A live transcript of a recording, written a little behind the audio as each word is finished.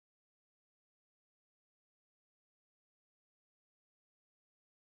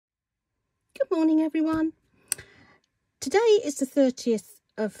morning everyone. Today is the 30th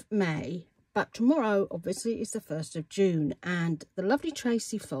of May, but tomorrow obviously is the 1st of June, and the lovely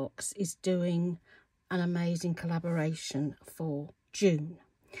Tracie Fox is doing an amazing collaboration for June.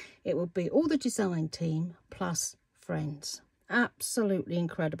 It will be all the design team plus friends. Absolutely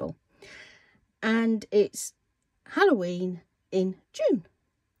incredible. And it's Halloween in June,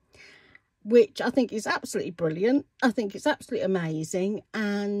 which I think is absolutely brilliant. I think it's absolutely amazing,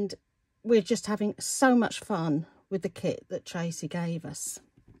 and we're just having so much fun with the kit that Tracie gave us.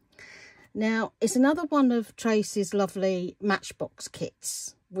 Now, it's another one of Tracie's lovely Matchbox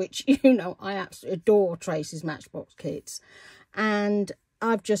kits, which, you know, I absolutely adore Tracie's Matchbox kits. And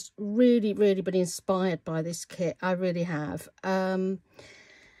I've just really been inspired by this kit. I really have. Let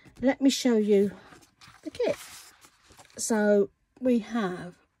me show you the kit. So we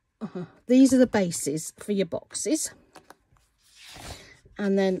have, these are the bases for your boxes.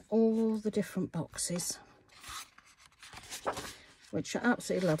 And then all the different boxes, which are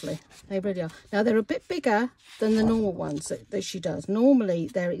absolutely lovely. They really are. Now, they're a bit bigger than the normal ones that she does. Normally,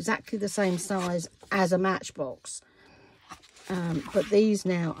 they're exactly the same size as a Matchbox. But these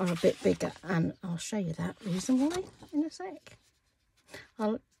now are a bit bigger. And I'll show you that reason why in a sec.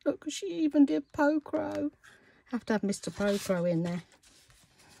 Look, she even did Pocro. Have to have Mr. Pocro in there.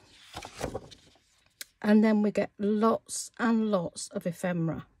 And then we get lots and lots of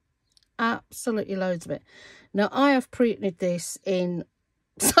ephemera. Absolutely loads of it. Now, I have printed this in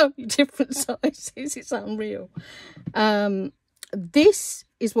so many different sizes. It's unreal. This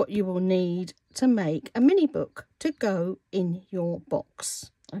is what you will need to make a mini book to go in your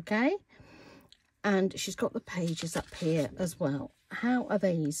box. Okay? And she's got the pages up here as well. How are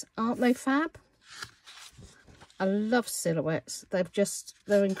these? Aren't they fab? I love silhouettes.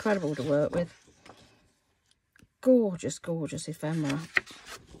 They're incredible to work with. Gorgeous ephemera.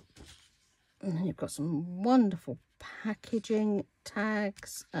 And then you've got some wonderful packaging,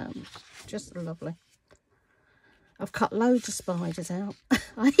 tags, just lovely. I've cut loads of spiders out.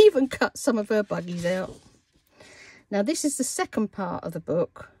 I even cut some of her buggies out. Now, this is the second part of the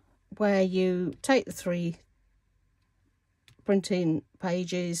book, where you take the 3 printing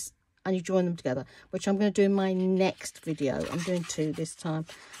pages and you join them together, which I'm going to do in my next video. I'm doing 2 this time.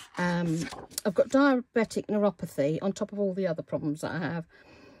 I've got diabetic neuropathy on top of all the other problems that I have.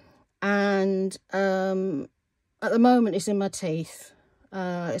 And at the moment it's in my teeth.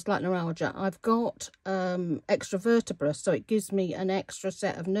 It's like neuralgia. I've got extra vertebra, so it gives me an extra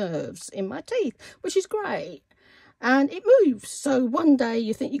set of nerves in my teeth, which is great. And it moves. So one day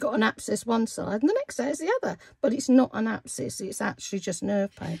you think you've got an abscess one side and the next day it's the other. But it's not an abscess. It's actually just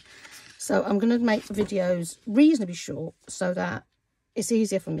nerve pain. So I'm going to make the videos reasonably short so that it's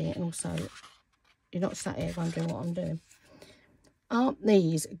easier for me, and also you're not sat here wondering what I'm doing. Aren't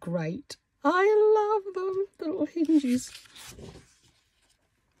these great? I love them. The little hinges.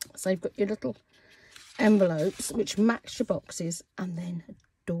 So you've got your little envelopes which match your boxes, and then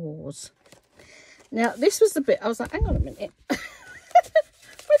doors. Now, this was the bit I was like, hang on a minute. Where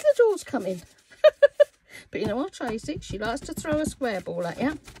do the doors come in? But you know what, Tracie? She likes to throw a square ball at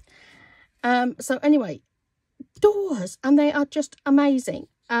you. So anyway, doors, and they are just amazing.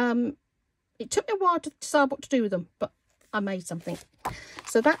 It took me a while to decide what to do with them, but I made something.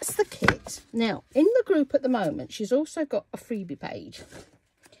 So that's the kit. Now, in the group at the moment, she's also got a freebie page,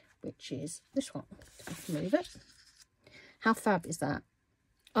 which is this one. Let's move it. How fab is that?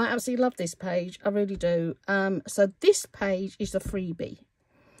 I absolutely love this page. I really do. So this page is the freebie,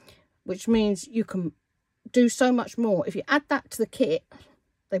 which means you can do so much more. If you add that to the kit,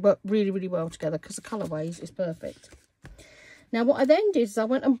 they work really well together because the colourways is perfect. Now, what I then did is I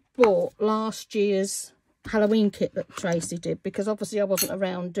went and bought last year's Halloween kit that Tracie did, because obviously I wasn't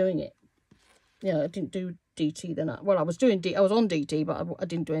around doing it. You know, I didn't do DT then. Well, I was on DT, but I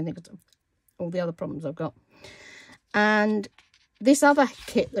didn't do anything because of all the other problems I've got. And this other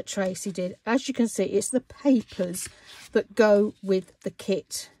kit that Tracie did, as you can see, it's the papers that go with the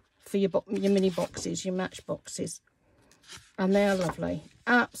kit for your mini boxes, your match boxes. And they are lovely.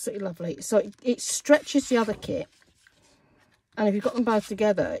 Absolutely lovely. So it stretches the other kit. And if you've got them both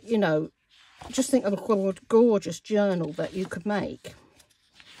together, you know, just think of a gorgeous journal that you could make.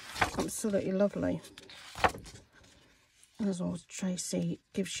 Absolutely lovely. As always, Tracie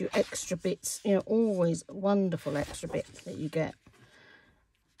gives you extra bits. You know, always wonderful extra bits that you get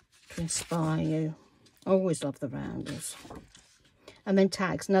to inspire you. I always love the rounders. And then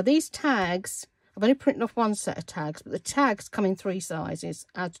tags. Now, these tags, I've only printed off 1 set of tags, but the tags come in 3 sizes,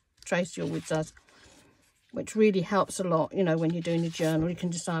 as Tracie always does, which really helps a lot. You know, when you're doing your journal, you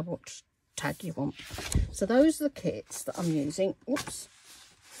can decide what tag you want. So those are the kits that I'm using. Whoops.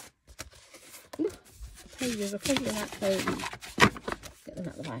 pages are falling out. Get them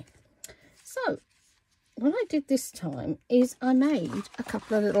out of the way. So what I did this time is I made a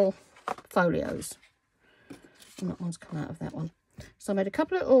couple of little folios. And that one's come out of that one. So I made a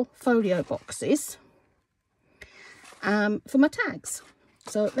couple of little folio boxes for my tags.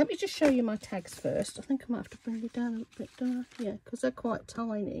 So let me just show you my tags first. I think I might have to bring you down a little bit, don't I? Yeah, because they're quite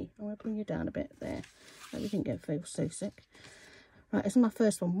tiny. I want to bring you down a bit there. Let me didn't feel so sick. Right, this is my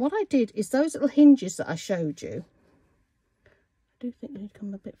first one. What I did is those little hinges that I showed you. I do think they need to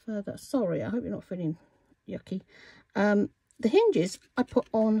come a bit further. Sorry, I hope you're not feeling yucky. The hinges I put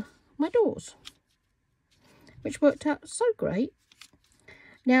on my doors, which worked out so great.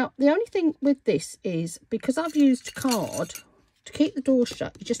 Now, the only thing with this is, because I've used card to keep the door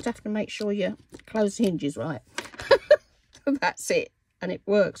shut, you just have to make sure you close the hinges right. That's it. And it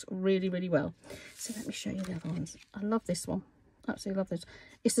works really, really well. So let me show you the other ones. I love this one. Absolutely love this.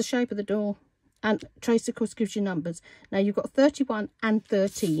 It's the shape of the door. And Tracie, of course, gives you numbers. Now, you've got 31 and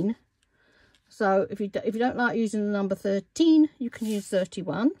 13. So if you don't like using the number 13, you can use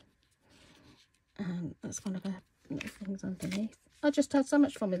 31. And that's one of our little things underneath. I just had so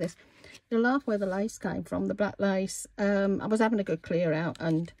much fun with this. You'll laugh where the lace came from, the black lace. I was having a good clear out,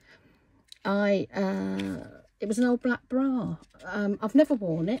 and it was an old black bra. I've never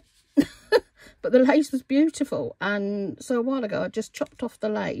worn it, but the lace was beautiful. And so a while ago, I just chopped off the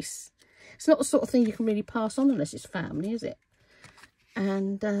lace. It's not the sort of thing you can really pass on unless it's family, is it?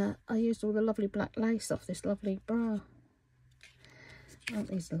 And I used all the lovely black lace off this lovely bra. Aren't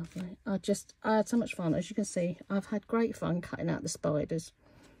these lovely? I had so much fun. As you can see, I've had great fun cutting out the spiders.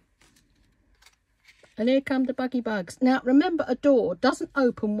 And here come the buggy bugs. Now, remember, a door doesn't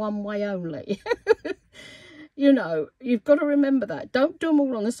open one way only. You know, you've got to remember that. Don't do them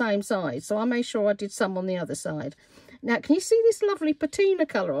all on the same side. So I made sure I did some on the other side. Now, can you see this lovely patina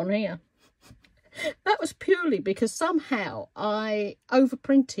colour on here? That was purely because somehow I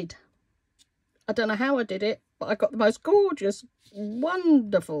overprinted. I don't know how I did it, but I got the most gorgeous,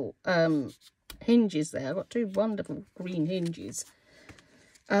 wonderful hinges there. I've got two wonderful green hinges.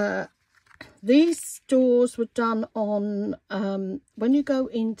 These doors were done on, when you go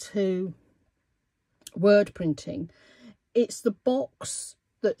into word printing, it's the box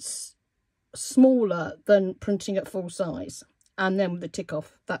that's smaller than printing at full size. And then with the tick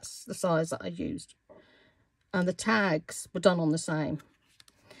off, that's the size that I used. And the tags were done on the same.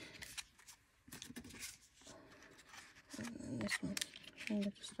 And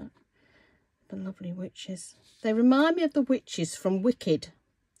this one, the lovely witches. They remind me of the witches from Wicked.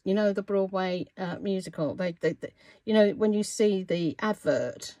 You know, the Broadway musical. They, you know, when you see the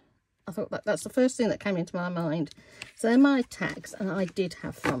advert, I thought that's the first thing that came into my mind. So they're my tags, and I did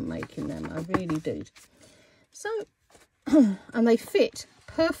have fun making them. I really did. So, and they fit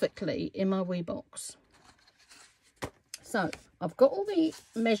perfectly in my wee box. So I've got all the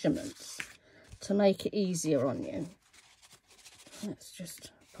measurements to make it easier on you. Let's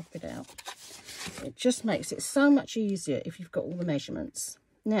just pop it out. It just makes it so much easier if you've got all the measurements.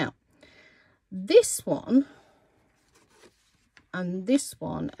 Now, this one and this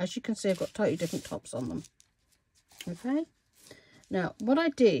one, as you can see, I've got totally different tops on them. Okay. Now, what I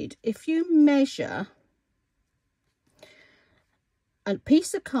did, if you measure a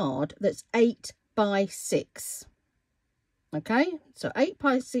piece of card that's 8 by 6, okay, so 8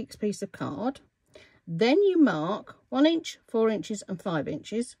 by 6 piece of card, then you mark 1 inch, 4 inches and 5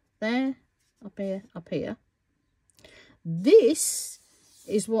 inches there, up here. This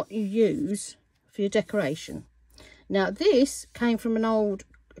is what you use for your decoration. Now, this came from an old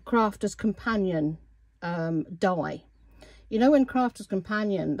Crafter's Companion die. You know, when Crafter's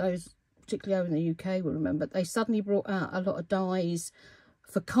Companion, those particularly over in the UK will remember, they suddenly brought out a lot of dies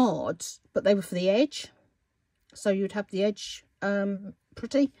for cards, but they were for the edge. So you'd have the edge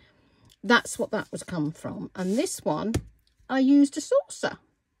pretty. That's what that was come from. And this one, I used a saucer.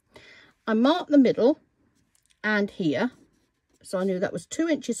 I marked the middle and here. So I knew that was 2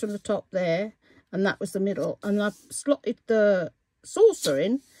 inches from the top there, and that was the middle. And I slotted the saucer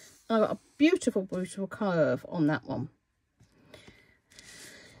in. I got a beautiful, beautiful curve on that one.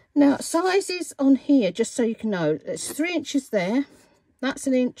 Now, sizes on here, just so you can know, it's 3 inches there. That's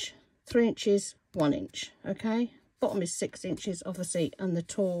 1 inch, 3 inches, 1 inch. Okay. Bottom is 6 inches, obviously, and the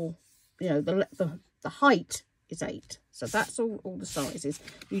tall, you know, the height is 8. So that's all the sizes.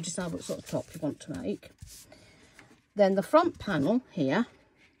 You decide what sort of top you want to make. Then the front panel here,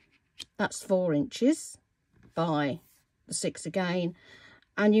 that's 4 inches by the 6 again.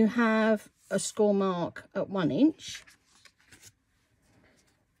 And you have a score mark at 1 inch.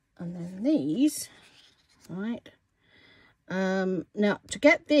 And then these, right. Now, to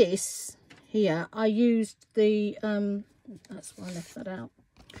get this here, I used the, that's why I left that out.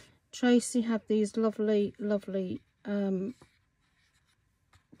 Tracie had these lovely, lovely ball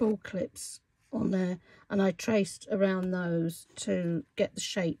clips on there, and I traced around those to get the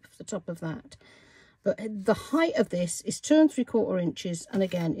shape of the top of that. But the height of this is 2 3/4 inches, and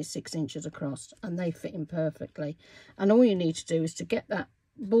again it's 6 inches across, and they fit in perfectly. And all you need to do is to get that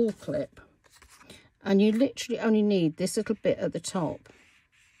ball clip, and you literally only need this little bit at the top,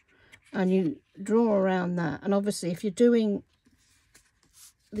 and you draw around that. And obviously if you're doing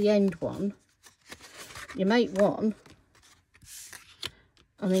the end one, you make one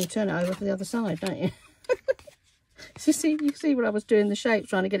and then you turn it over for the other side, don't you? So you see what I was doing, the shape,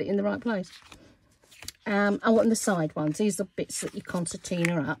 trying to get it in the right place. And what the side ones, these are bits that you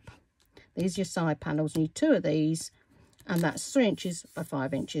concertina up. These are your side panels. You need 2 of these, and that's 3 inches by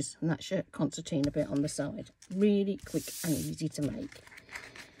 5 inches, and that's your concertina bit on the side. Really quick and easy to make.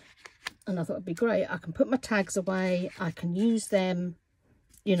 And I thought it'd be great. I can put my tags away, I can use them,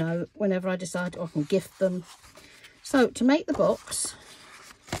 you know, whenever I decide, or I can gift them. So to make the box,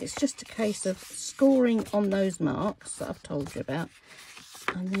 it's just a case of scoring on those marks that I've told you about,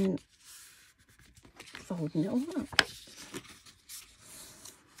 and then folding it all up.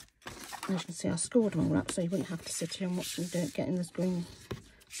 As you can see, I scored them all up so you wouldn't have to sit here and watch me do it, getting this green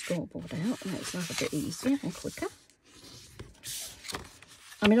scoreboard out. It makes life a bit easier and quicker.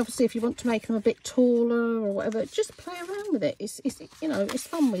 I mean, obviously, if you want to make them a bit taller or whatever, just play around with it. It's you know, it's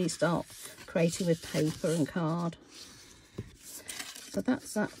fun when you start creating with paper and card. So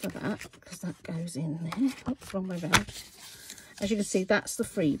that's that for that, because that goes in there. Oops, wrong way around. As you can see, that's the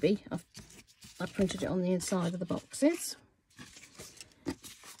freebie. I printed it on the inside of the boxes.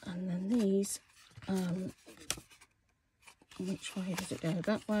 And then these, which way does it go?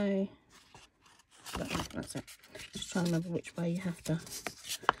 That way? That way, that's it. Just trying to remember which way you have to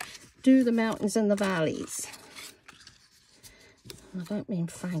do the mountains and the valleys. I don't mean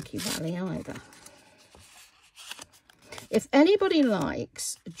Frankie Valley either. If anybody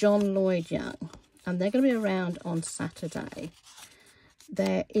likes John Lloyd Young, and they're going to be around on Saturday,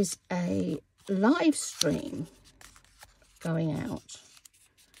 there is a live stream going out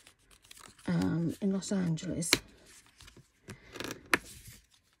in Los Angeles.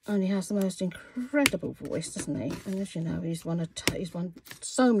 And he has the most incredible voice, doesn't he? And as you know, he's won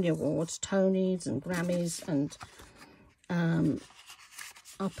so many awards, Tonys and Grammys, and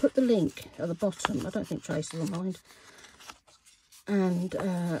I'll put the link at the bottom. I don't think Tracie will mind. And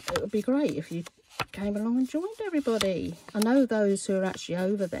it would be great if you came along and joined everybody. I know those who are actually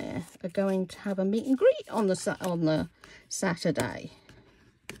over there are going to have a meet and greet on the Saturday.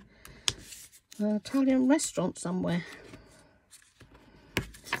 An Italian restaurant somewhere.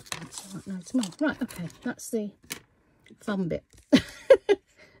 Right, okay, that's the fun bit.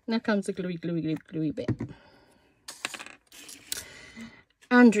 Now comes the gluey bit.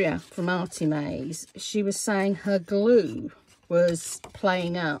 Andrea from Artie Mays, she was saying her glue was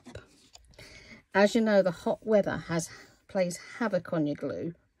playing up. As you know, the hot weather plays havoc on your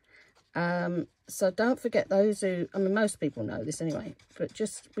glue. So don't forget, those who, I mean, most people know this anyway, but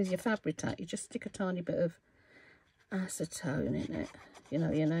just with your Fabri-Tac, you just stick a tiny bit of acetone in it, you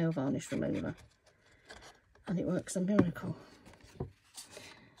know, your nail varnish remover, and it works a miracle.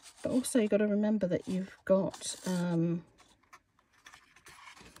 But also you've got to remember that you've got,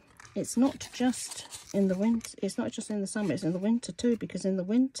 it's not just in the winter, it's not just in the summer, it's in the winter too, because in the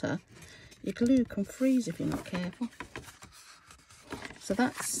winter your glue can freeze if you're not careful. So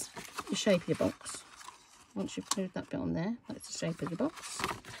that's the shape of your box. Once you've glued that bit on there, that's the shape of your box.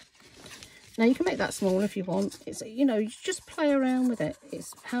 Now you can make that smaller if you want. It's, you know, you just play around with it.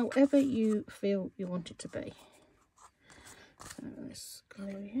 It's however you feel you want it to be. So this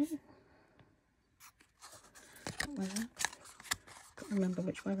glue here. Well, got to remember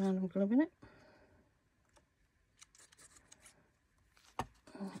which way around I'm gluing it.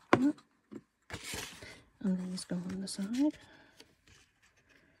 And these go on the side.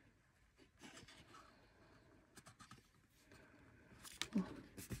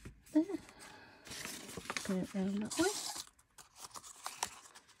 There. Go it round that way.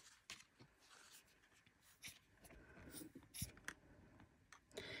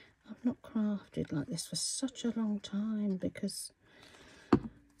 I've not crafted like this for such a long time because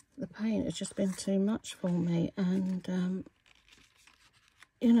the paint has just been too much for me, and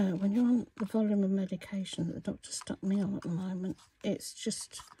you know, when you're on the volume of medication that the doctor stuck me on at the moment, it's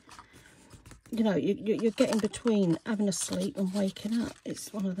just, you know, you're getting between having a sleep and waking up.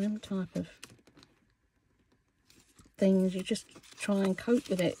 It's one of them type of things. You just try and cope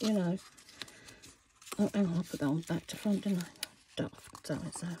with it, you know. Oh, hang on, I'll put that one back to front, didn't I? daft. So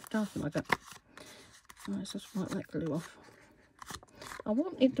it's daft in my gut. Let's just wipe that glue off. I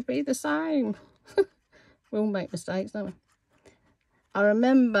want it to be the same. We all make mistakes, don't we? I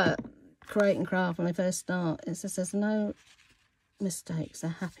remember creating craft when I first start. It says there's no mistakes,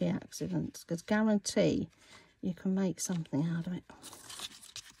 they're happy accidents, because guarantee you can make something out of it.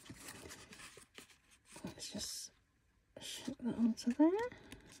 Let's just shut that onto there.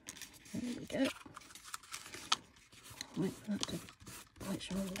 There we go. Wait for that to make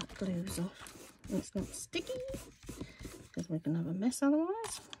sure all that glue's off. It's not sticky, because we're going to have a mess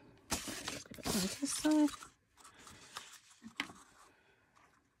otherwise. Let's give it on this side.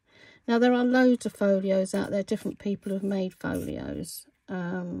 Now there are loads of folios out there, different people who've made folios.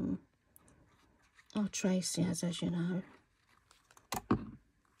 Tracie has, as you know.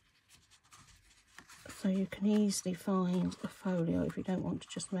 So you can easily find a folio if you don't want to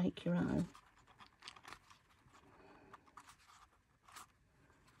just make your own.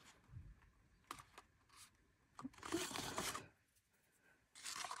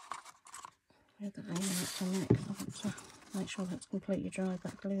 That hanging out for a minute, 'cause I want to make sure that's completely dried,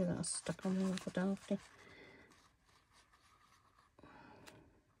 that glue that I stuck on there for dafty.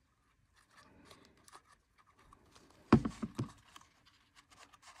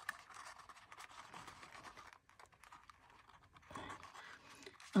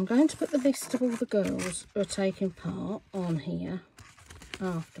 I'm going to put the list of all the girls who are taking part on here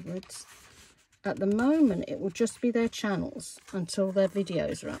afterwards. At the moment, it will just be their channels until their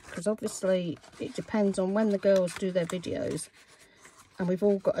videos are up, because obviously it depends on when the girls do their videos, and we've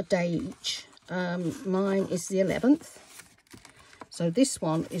all got a day each. Mine is the 11th, so this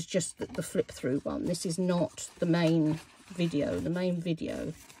one is just the flip through one. This is not the main video. The main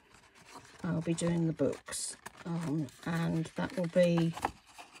video, I'll be doing the books, and that will be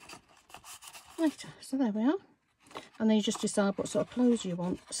later. So there we are. And then you just decide what sort of clothes you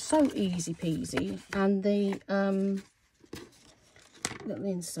want. So easy peasy. And the little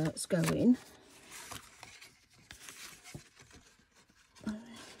inserts go in.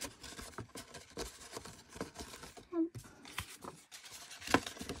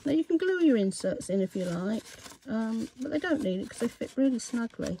 Now you can glue your inserts in if you like, but they don't need it because they fit really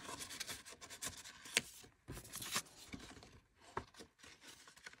snugly.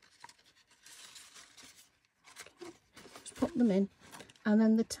 Pop them in, and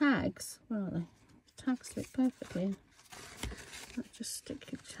then the tags, where are they? The tags fit perfectly in. Let's just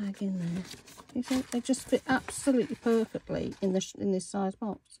stick your tag in there. You see, they just fit absolutely perfectly in this size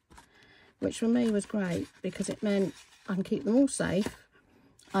box, which for me was great because it meant I can keep them all safe.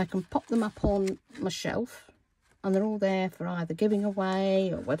 I can pop them up on my shelf, and they're all there for either giving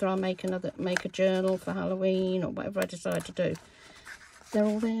away or whether I make a journal for Halloween or whatever I decide to do. They're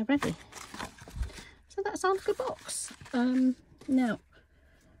all there ready. So that's our little box. Now,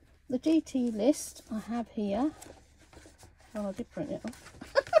 the GT list I have here. Oh, I did print it off.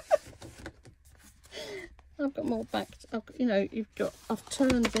 I've got more back. You know, I've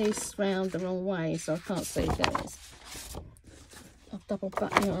turned this round the wrong way, so I can't see those. I've double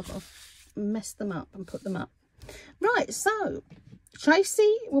back. You know, I've messed them up and put them up. Right. So,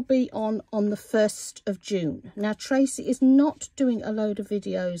 Tracie will be on the 1st of June. Now, Tracie is not doing a load of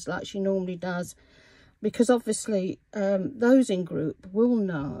videos like she normally does, because obviously those in group will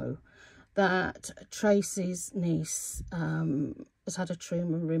know that Tracie's niece has had a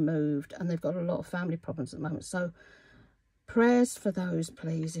tumour removed, and they've got a lot of family problems at the moment. So prayers for those,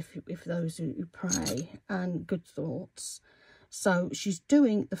 please, if those who pray, and good thoughts. So she's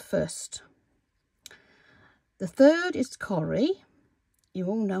doing the 1st. The 3rd is Corrie. You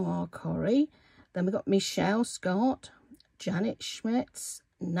all know our Corrie. Then we've got Michelle Scott, Janet Schmitz,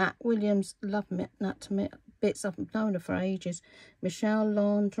 Nat Williams, love Nat to bits, I've known her for ages. Michelle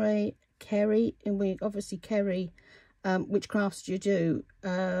Laundry, Kerry, and we obviously Kerry, which crafts do you do?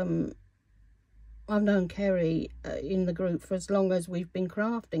 I've known Kerry in the group for as long as we've been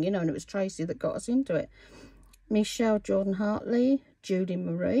crafting, you know, and it was Tracie that got us into it. Michelle Jordan Hartley, Judy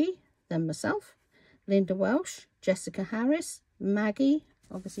Marie, then myself, Linda Welsh, Jessica Harris, Maggie,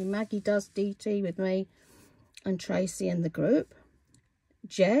 obviously Maggie does DT with me and Tracie in the group.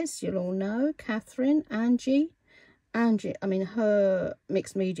 Jez, you'll all know, Catherine, Angie, I mean, her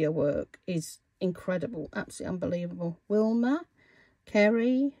mixed media work is incredible, absolutely unbelievable. Wilma,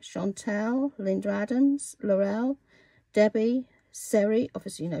 Kerry, Chantel, Linda Adams, Laurel, Debbie, Seri,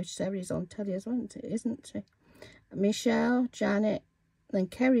 obviously, you know, Seri's on telly as well, isn't she? Michelle, Janet, then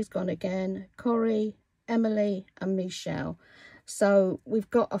Kerry's gone again, Corrie, Emily, and Michelle. So we've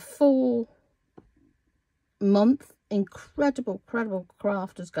got a full month. Incredible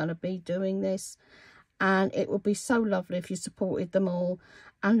crafters going to be doing this, and it would be so lovely if you supported them all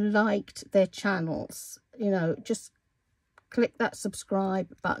and liked their channels. You know, just click that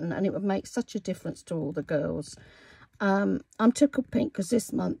subscribe button and it would make such a difference to all the girls. I'm tickled pink because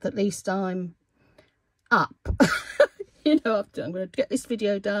this month at least I'm up. You know, I'm going to get this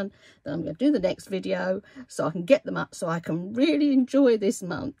video done, then I'm going to do the next video so I can get them up, so I can really enjoy this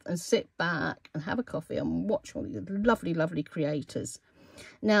month and sit back and have a coffee and watch all these lovely, lovely creators.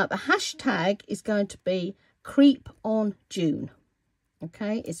 Now, the hashtag is going to be Creep on June.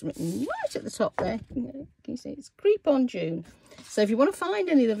 Okay, it's written right at the top there. Can you see? It's Creep on June. So if you want to find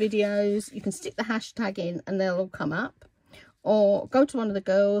any of the videos, you can stick the hashtag in and they'll all come up. Or go to one of the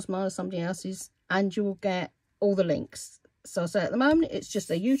girls, mine or somebody else's, and you will get all the links. So at the moment it's just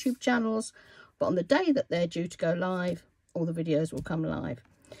their YouTube channels, but on the day that they're due to go live, all the videos will come live.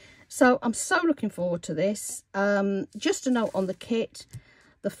 So I'm so looking forward to this. Just a note on the kit,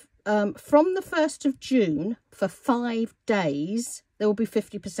 from the 1st of June for 5 days there will be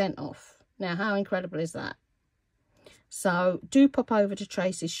 50% off. Now how incredible is that? So do pop over to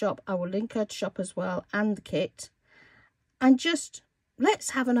Tracie's shop. I will link her shop as well, and the kit, and just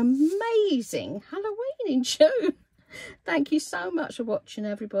let's have an amazing Halloween in June. Thank you so much for watching,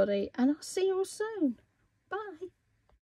 everybody, and I'll see you all soon.